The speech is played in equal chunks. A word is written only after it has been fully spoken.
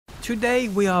today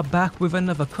we are back with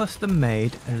another custom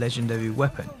made and legendary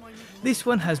weapon. This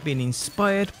one has been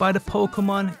inspired by the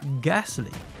Pokemon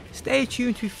Gastly. Stay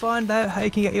tuned to find out how you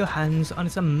can get your hands on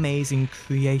this amazing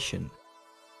creation.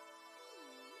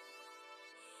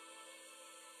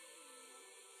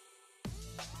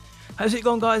 How's it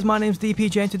going, guys? My name's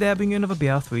DPJ and today I bring you another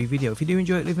BR3 video. If you do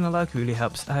enjoy it, leaving a like really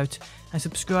helps out, and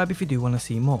subscribe if you do want to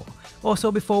see more.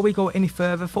 Also, before we go any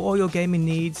further, for all your gaming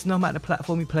needs, no matter the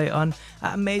platform you play it on,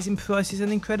 at amazing prices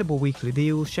and incredible weekly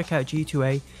deals, check out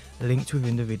G2A, linked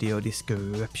within the video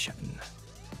description.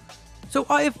 So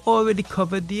I have already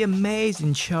covered the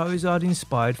amazing Charizard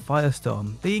inspired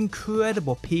Firestorm, the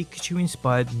incredible Pikachu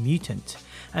inspired Mutant,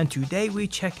 and today we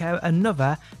check out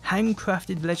another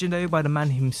handcrafted legendary by the man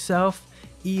himself,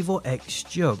 Evil X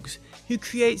Jugs, who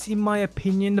creates, in my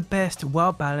opinion, the best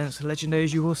well balanced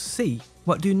legendaries you will see,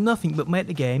 what do nothing but make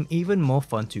the game even more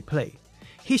fun to play.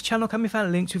 His channel can be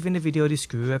found linked within the video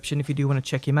description if you do want to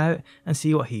check him out and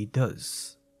see what he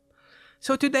does.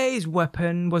 So today's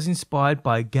weapon was inspired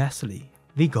by Gastly,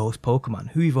 the ghost Pokemon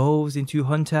who evolves into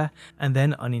Hunter and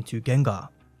then on into Gengar.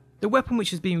 The weapon, which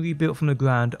has been rebuilt from the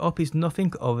ground up, is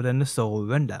nothing other than the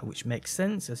Soulrender, which makes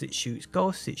sense as it shoots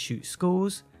ghosts, it shoots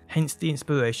skulls, hence the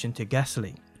inspiration to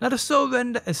Gastly. Now the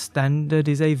Soulrender as standard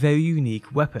is a very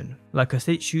unique weapon. Like I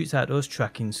said, it shoots out those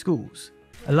tracking skulls,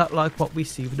 a lot like what we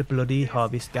see with the Bloody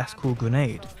Harvest gas cool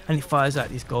grenade, and it fires out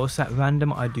these ghosts at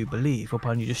random, I do believe,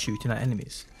 upon you just shooting at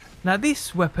enemies. Now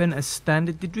this weapon as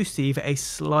standard did receive a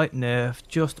slight nerf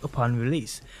just upon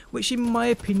release, which in my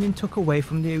opinion took away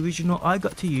from the original I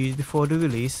got to use before the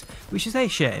release, which is a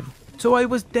shame. So I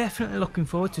was definitely looking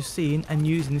forward to seeing and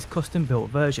using this custom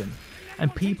built version,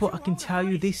 and people, I can tell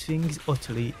you this thing is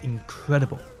utterly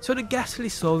incredible. So the Gastly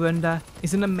Soulrender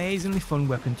is an amazingly fun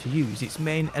weapon to use. Its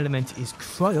main element is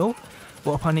cryo,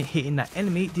 but upon it hitting that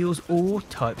enemy it deals all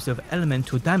types of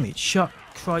elemental damage: shock,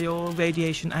 cryo,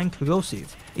 radiation and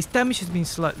corrosive. Its damage has been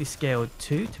slightly scaled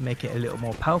too to make it a little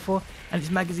more powerful, and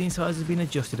its magazine size has been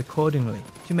adjusted accordingly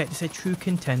to make this a true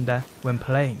contender when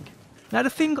playing. Now the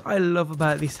thing I love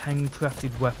about this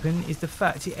handcrafted weapon is the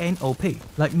fact it ain't OP.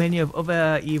 Like many of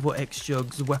other Evil X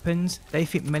Jugs weapons, they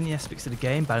fit many aspects of the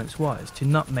game balance wise to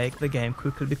not make the game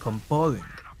quickly become boring.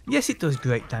 Yes, it does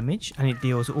great damage and it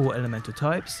deals all elemental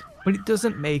types, but it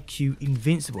doesn't make you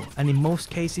invincible, and in most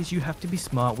cases you have to be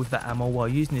smart with the ammo while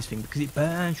using this thing because it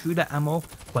burns through the ammo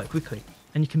quite quickly,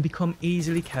 and you can become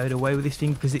easily carried away with this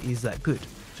thing because it is that good.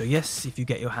 So yes, if you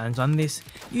get your hands on this,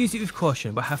 use it with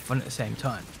caution but have fun at the same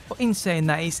time. But in saying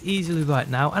that, it's easily right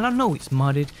now, and I know it's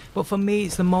modded, but for me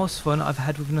it's the most fun I've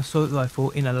had with an assault rifle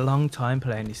in a long time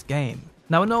playing this game.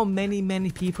 Now I know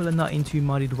many people are not into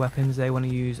modded weapons, they want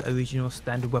to use original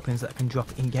standard weapons that can drop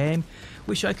in game,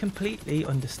 which I completely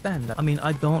understand. I mean,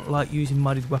 I don't like using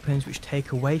modded weapons which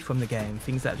take away from the game,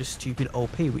 things that are just stupid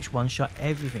OP which one shot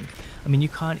everything. I mean, you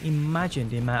can't imagine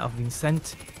the amount of being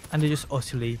sent, and they're just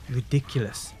utterly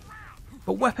ridiculous.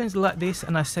 But weapons like this,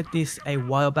 and I said this a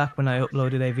while back when I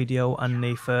uploaded a video on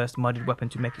the first modded weapon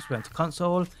to make its way onto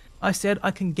console, I said I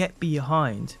can get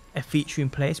behind a feature in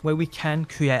place where we can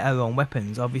create our own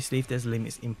weapons, obviously if there's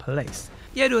limits in place.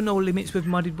 Yeah, there are no limits with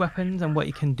modded weapons and what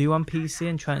you can do on PC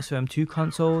and transfer them to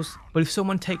consoles, but if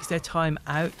someone takes their time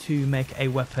out to make a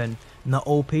weapon not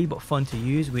OP but fun to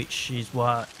use, which is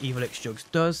what Evil X Jugs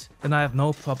does, then I have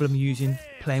no problem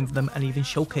playing with them and even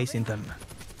showcasing them.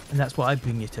 And that's what I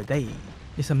bring you today,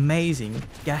 this amazing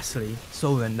Gastly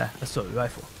Soulrender assault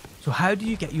rifle. So how do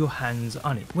you get your hands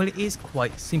on it? Well, it is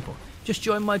quite simple. Just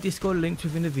join my Discord linked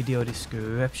within the video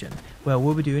description, where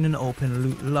we'll be doing an open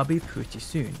loot lobby pretty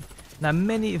soon. Now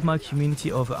many of my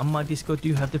community over on my Discord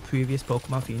do have the previous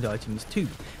Pokemon themed items too,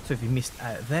 so if you missed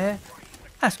out there,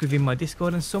 ask within my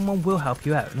Discord and someone will help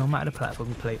you out no matter the platform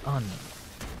you play on.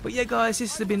 But yeah guys,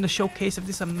 this has been the showcase of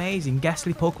this amazing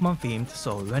Gastly Pokemon themed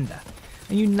Soulrender,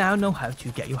 and you now know how to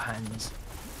get your hands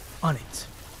on it.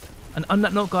 And on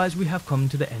that note guys, we have come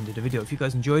to the end of the video. If you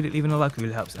guys enjoyed it, leaving a like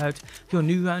really helps out. If you're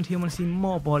new around here and want to see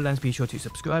more Borderlands, be sure to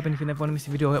subscribe, and if you never want to miss a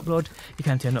video I upload, you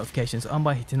can turn notifications on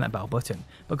by hitting that bell button.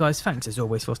 But guys, thanks as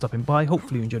always for stopping by.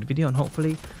 Hopefully you enjoyed the video, and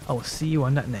hopefully I will see you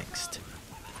on that next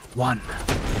one.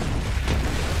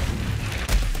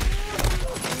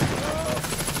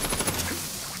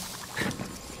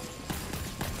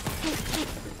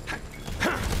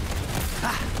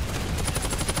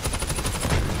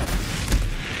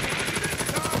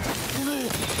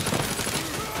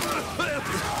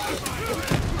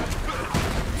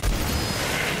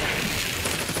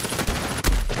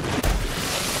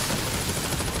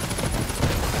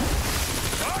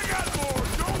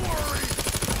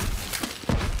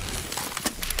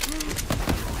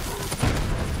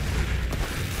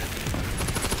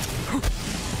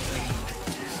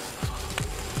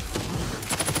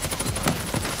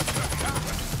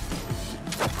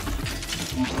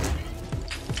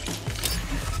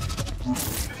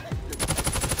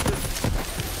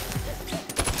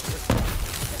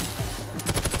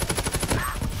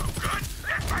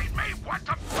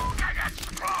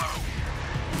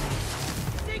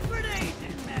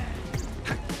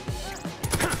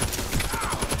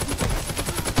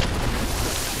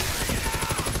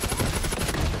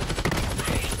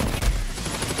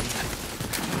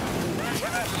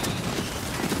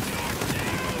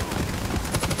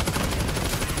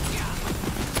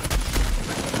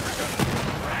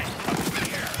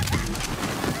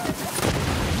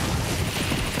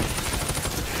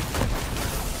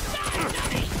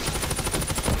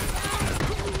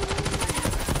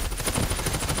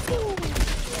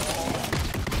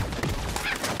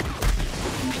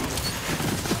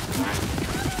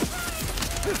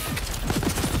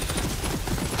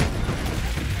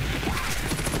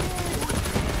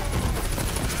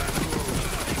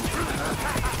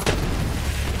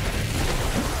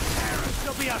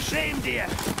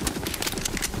 dear.